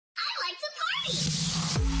like to party.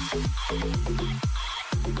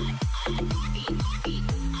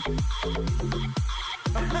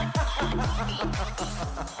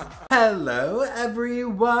 Hello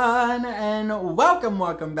everyone and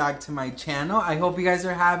welcome back to my channel. I hope you guys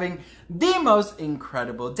are having the most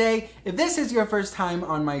incredible day. If this is your first time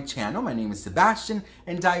on my channel, my name is Sebastian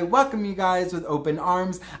and I welcome you guys with open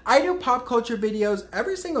arms. I do pop culture videos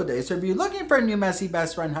every single day, so if you're looking for a new messy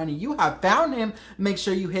best friend, honey, you have found him. Make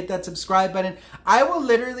sure you hit that subscribe button. I will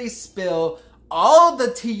literally spill all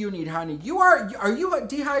the tea you need, honey. Are you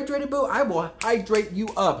dehydrated, boo? I will hydrate you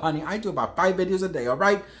up, honey. I do about 5 videos a day, all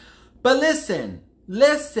right? But listen,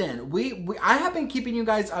 I have been keeping you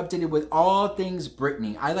guys updated with all things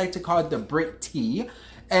Britney. I like to call it the Brit tea,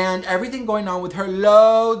 and everything going on with her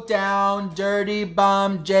low down, dirty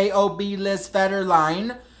bum, J.O.B. list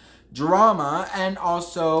Federline drama, and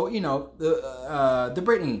also, you know, the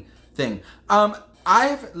Britney thing.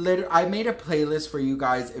 I made a playlist for you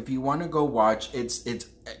guys. If you want to go watch,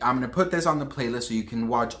 I'm gonna put this on the playlist so you can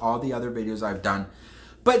watch all the other videos I've done.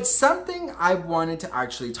 But something I wanted to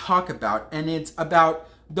actually talk about, and it's about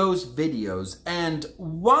those videos and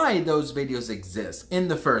why those videos exist in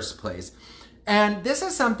the first place. And this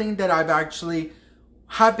is something that I've actually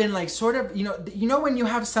have been like sort of, you know when you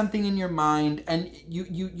have something in your mind and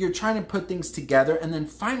you're trying to put things together, and then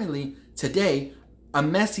finally today a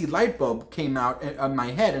messy light bulb came out of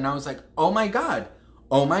my head and I was like, oh my God,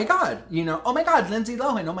 you know, oh my God, Lindsay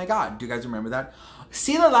Lohan, oh my God. Do you guys remember that?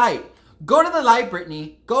 See the light. Go to the light,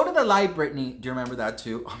 Britney. Go to the light, Britney. Do you remember that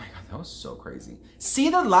too? Oh my God, that was so crazy.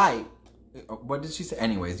 See the light. What did she say?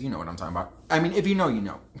 Anyways, you know what I'm talking about. I mean, if you know, you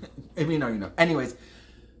know. If you know, you know. Anyways,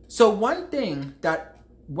 so one thing that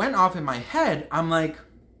went off in my head, I'm like,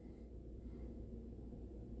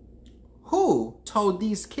 who told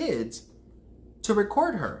these kids to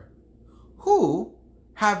record her? Who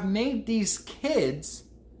have made these kids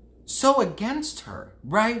so against her,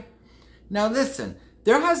 right? Now listen,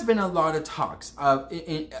 there has been a lot of talks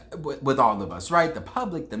with all of us, right? The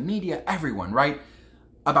public, the media, everyone, right?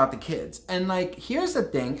 About the kids. And like, here's the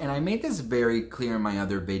thing, and I made this very clear in my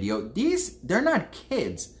other video. They're not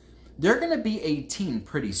kids. They're going to be 18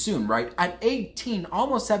 pretty soon, right? At 18,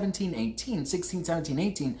 almost 17, 18, 16, 17,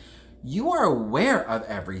 18, you are aware of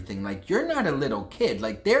everything. Like, you're not a little kid.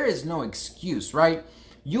 Like, there is no excuse, right?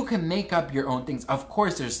 You can make up your own things. Of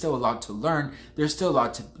course, there's still a lot to learn. There's still a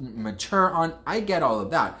lot to mature on. I get all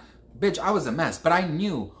of that. Bitch, I was a mess, but I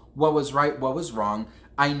knew what was right, what was wrong.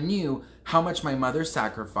 I knew how much my mother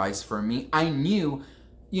sacrificed for me. I knew,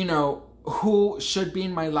 you know, who should be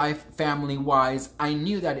in my life family-wise. I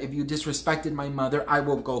knew that if you disrespected my mother, I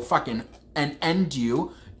will go fucking and end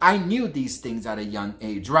you. I knew these things at a young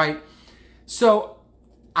age, right? So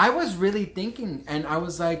I was really thinking, and I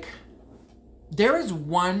was like, there is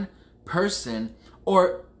one person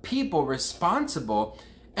or people responsible,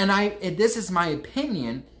 and this is my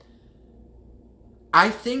opinion. I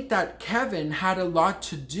think that Kevin had a lot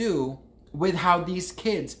to do with how these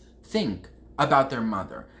kids think about their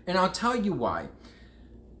mother. And I'll tell you why.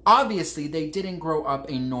 Obviously, they didn't grow up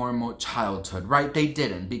a normal childhood, right? They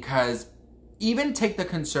didn't, because even take the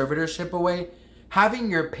conservatorship away, having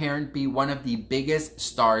your parent be one of the biggest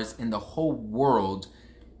stars in the whole world,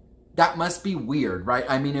 that must be weird, right?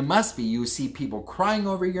 I mean, it must be. You see people crying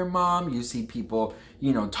over your mom. You see people,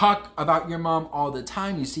 you know, talk about your mom all the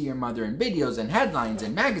time. You see your mother in videos and headlines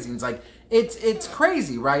and magazines. Like, it's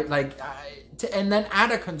crazy, right? Like, and then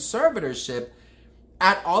add a conservatorship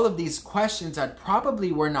at all of these questions that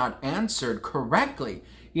probably were not answered correctly.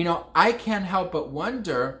 You know, I can't help but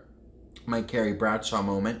wonder, my Carrie Bradshaw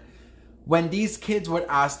moment, when these kids would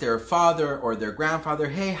ask their father or their grandfather,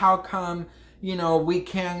 hey, how come, you know, we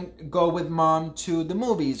can't go with mom to the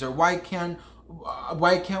movies? Or why can't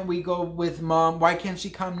we go with mom? Why can't she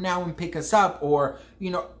come now and pick us up? Or,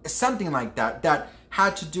 you know, something like that, that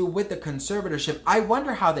had to do with the conservatorship. I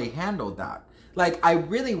wonder how they handled that. Like, I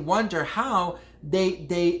really wonder how they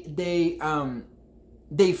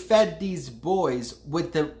fed these boys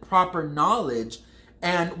with the proper knowledge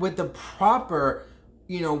and with the proper,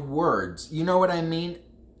 you know, words. You know what I mean?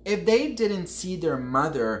 If they didn't see their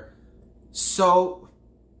mother so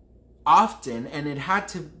often, and it had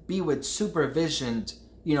to be with supervision,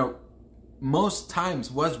 you know, most times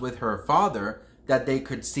was with her father, that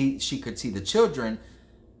she could see the children.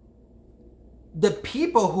 The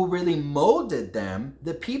people who really molded them,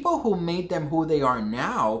 the people who made them who they are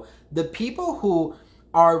now, the people who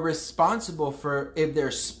are responsible for if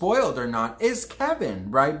they're spoiled or not is Kevin,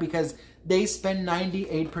 right? Because they spend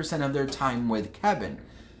 98% of their time with Kevin.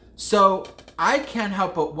 So I can't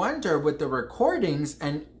help but wonder with the recordings,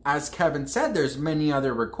 and as Kevin said, there's many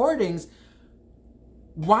other recordings,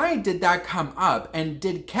 why did that come up? And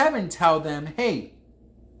did Kevin tell them, hey,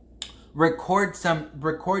 record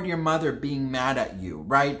your mother being mad at you,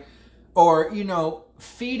 right? Or, you know,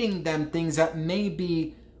 feeding them things that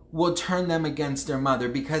maybe will turn them against their mother.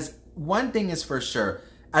 Because one thing is for sure,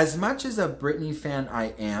 as much as a Britney fan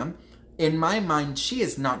I am, in my mind, she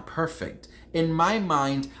is not perfect. In my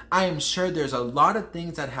mind, I am sure there's a lot of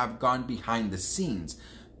things that have gone behind the scenes.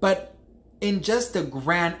 But in just the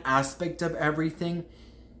grand aspect of everything,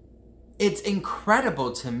 it's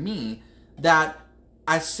incredible to me that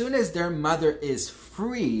as soon as their mother is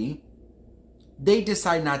free, they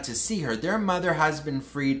decide not to see her. Their mother has been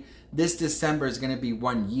freed. This December is going to be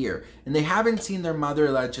 1 year. And they haven't seen their mother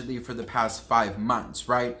allegedly for the past 5 months,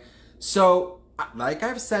 right? So, like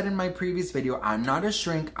I've said in my previous video, I'm not a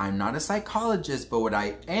shrink, I'm not a psychologist, but what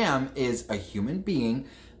I am is a human being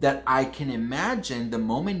that I can imagine the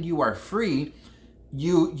moment you are free,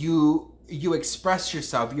 you express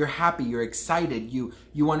yourself, you're happy, you're excited, you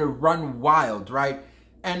want to run wild, right?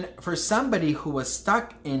 And for somebody who was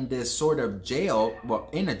stuck in this sort of jail, well,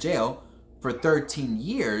 in a jail for 13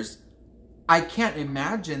 years, I can't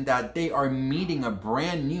imagine that they are meeting a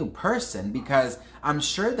brand new person, because I'm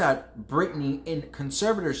sure that Britney in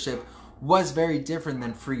conservatorship was very different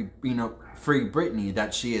than free Britney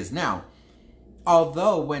that she is now.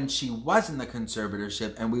 Although when she was in the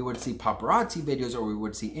conservatorship and we would see paparazzi videos or we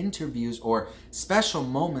would see interviews or special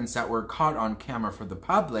moments that were caught on camera for the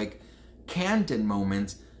public, candid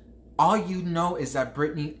moments, all you know is that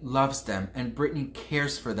Britney loves them and Britney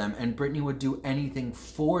cares for them and Britney would do anything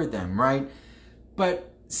for them, right?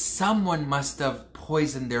 But someone must have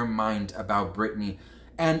poisoned their mind about Britney.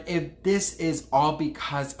 And if this is all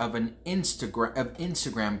because of an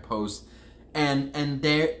Instagram post and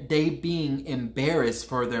they being embarrassed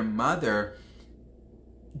for their mother,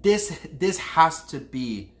 this has to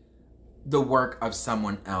be the work of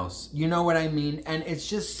someone else. You know what I mean? And it's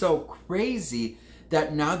just so crazy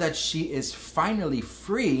that now that she is finally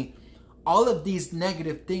free, all of these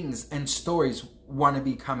negative things and stories want to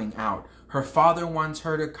be coming out. Her father wants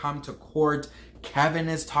her to come to court. Kevin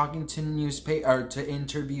is talking to to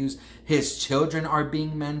interviews. His children are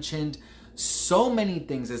being mentioned. So many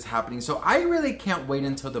things is happening. So I really can't wait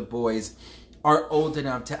until the boys are old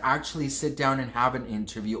enough to actually sit down and have an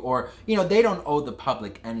interview. Or, you know, they don't owe the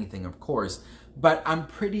public anything, of course. But I'm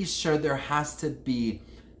pretty sure there has to be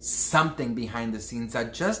something behind the scenes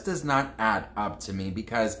that just does not add up to me.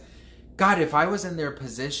 Because, God, if I was in their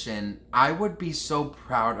position, I would be so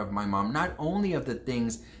proud of my mom. Not only of the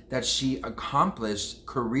things that she accomplished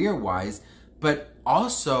career-wise, but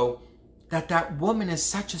also that woman is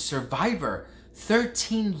such a survivor.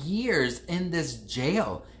 13 years in this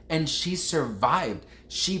jail, and she survived.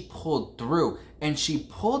 She pulled through, and she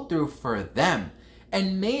pulled through for them.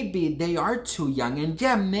 And maybe they are too young, and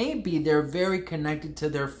yeah, maybe they're very connected to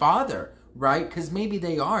their father, right? Because maybe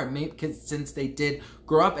they are, since they did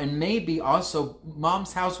grow up, and maybe also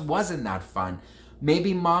mom's house wasn't that fun.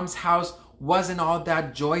 Maybe mom's house wasn't all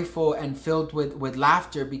that joyful and filled with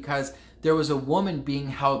laughter because there was a woman being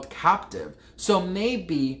held captive. So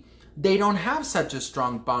maybe they don't have such a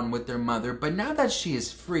strong bond with their mother, but now that she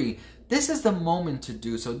is free, this is the moment to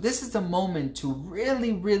do so. This is the moment to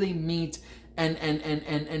really, really meet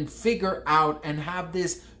and figure out and have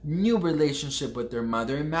this new relationship with their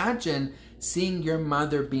mother. Imagine seeing your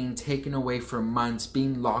mother being taken away for months,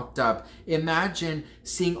 being locked up. Imagine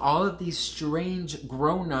seeing all of these strange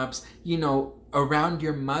grown-ups, you know, around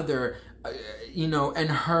your mother, you know, and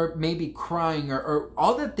her maybe crying or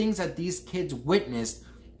all the things that these kids witnessed.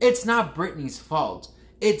 It's not Britney's fault.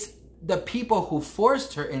 It's the people who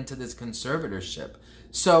forced her into this conservatorship.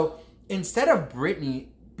 So instead of Britney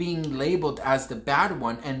being labeled as the bad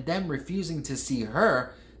one and them refusing to see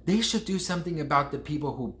her, they should do something about the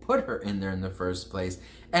people who put her in there in the first place.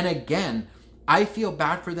 And again, I feel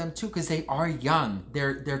bad for them too because they are young.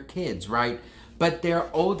 They're kids, right? But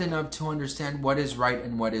they're old enough to understand what is right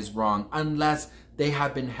and what is wrong, unless they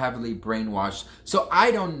have been heavily brainwashed. So I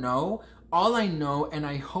don't know. All I know and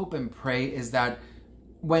I hope and pray is that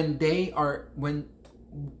when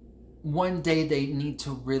one day they need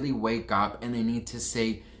to really wake up and they need to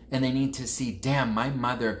say, and they need to see, damn, my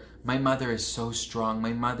mother is so strong.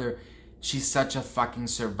 My mother, she's such a fucking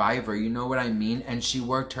survivor. You know what I mean? And she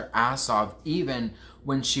worked her ass off even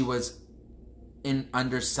when she was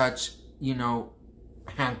under such, you know,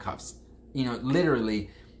 handcuffs, you know, literally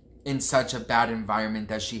in such a bad environment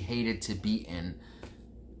that she hated to be in.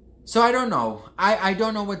 So I don't know. I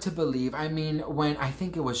don't know what to believe. I mean, when I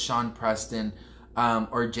think it was Sean Preston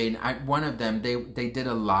or Jaden, one of them, they did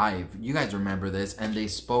a live. You guys remember this, and they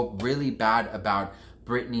spoke really bad about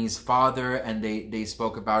Britney's father, and they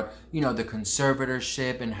spoke about, you know, the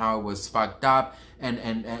conservatorship and how it was fucked up,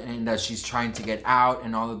 and that she's trying to get out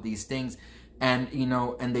and all of these things. And, you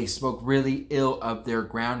know, and they spoke really ill of their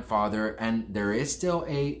grandfather, and there is still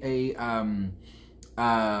a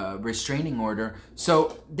restraining order.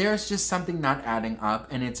 So there's just something not adding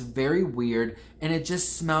up, and it's very weird, and it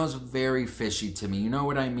just smells very fishy to me. You know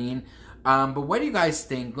what I mean? But what do you guys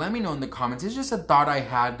think? Let me know in the comments. It's just a thought I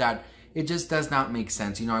had that it just does not make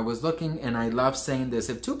sense. You know, I was looking, and I love saying this: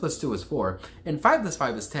 if 2 + 2 is 4 and 5 +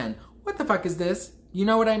 5 is 10, what the fuck is this? You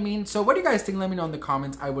know what I mean? So what do you guys think? Let me know in the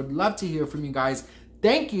comments. I would love to hear from you guys.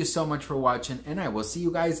 Thank you so much for watching, and I will see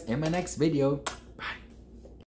you guys in my next video.